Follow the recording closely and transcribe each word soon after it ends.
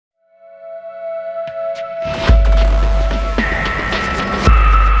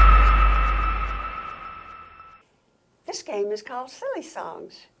This game is called Silly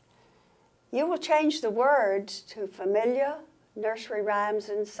Songs. You will change the words to familiar nursery rhymes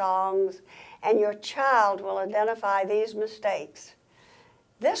and songs, and your child will identify these mistakes.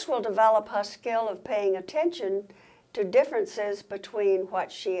 This will develop her skill of paying attention to differences between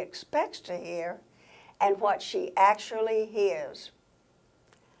what she expects to hear and what she actually hears.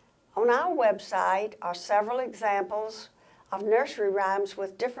 On our website are several examples of nursery rhymes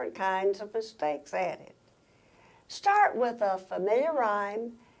with different kinds of mistakes added. Start with a familiar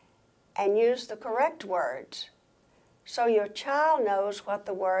rhyme and use the correct words so your child knows what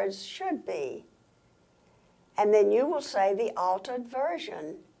the words should be. And then you will say the altered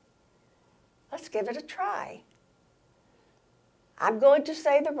version. Let's give it a try. I'm going to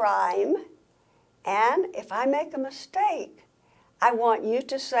say the rhyme, and if I make a mistake, I want you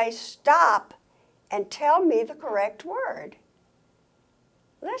to say stop and tell me the correct word.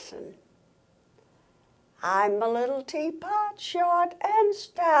 Listen. I'm a little teapot, short and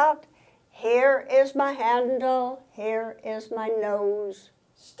stout. Here is my handle, here is my nose.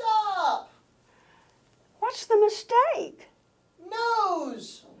 Stop! What's the mistake?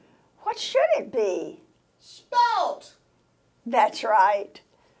 Nose! What should it be? Spout! That's right.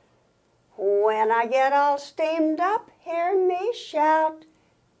 When I get all steamed up, hear me shout.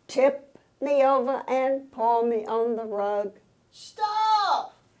 Tip me over and pour me on the rug.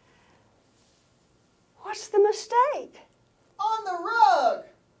 Stop! What's the mistake? On the rug!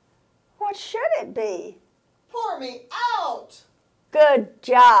 What should it be? Pour me out! Good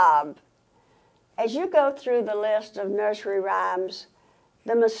job! As you go through the list of nursery rhymes,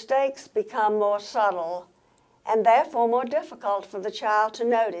 the mistakes become more subtle and therefore more difficult for the child to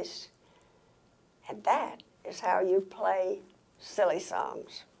notice. And that is how you play silly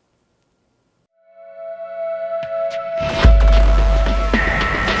songs.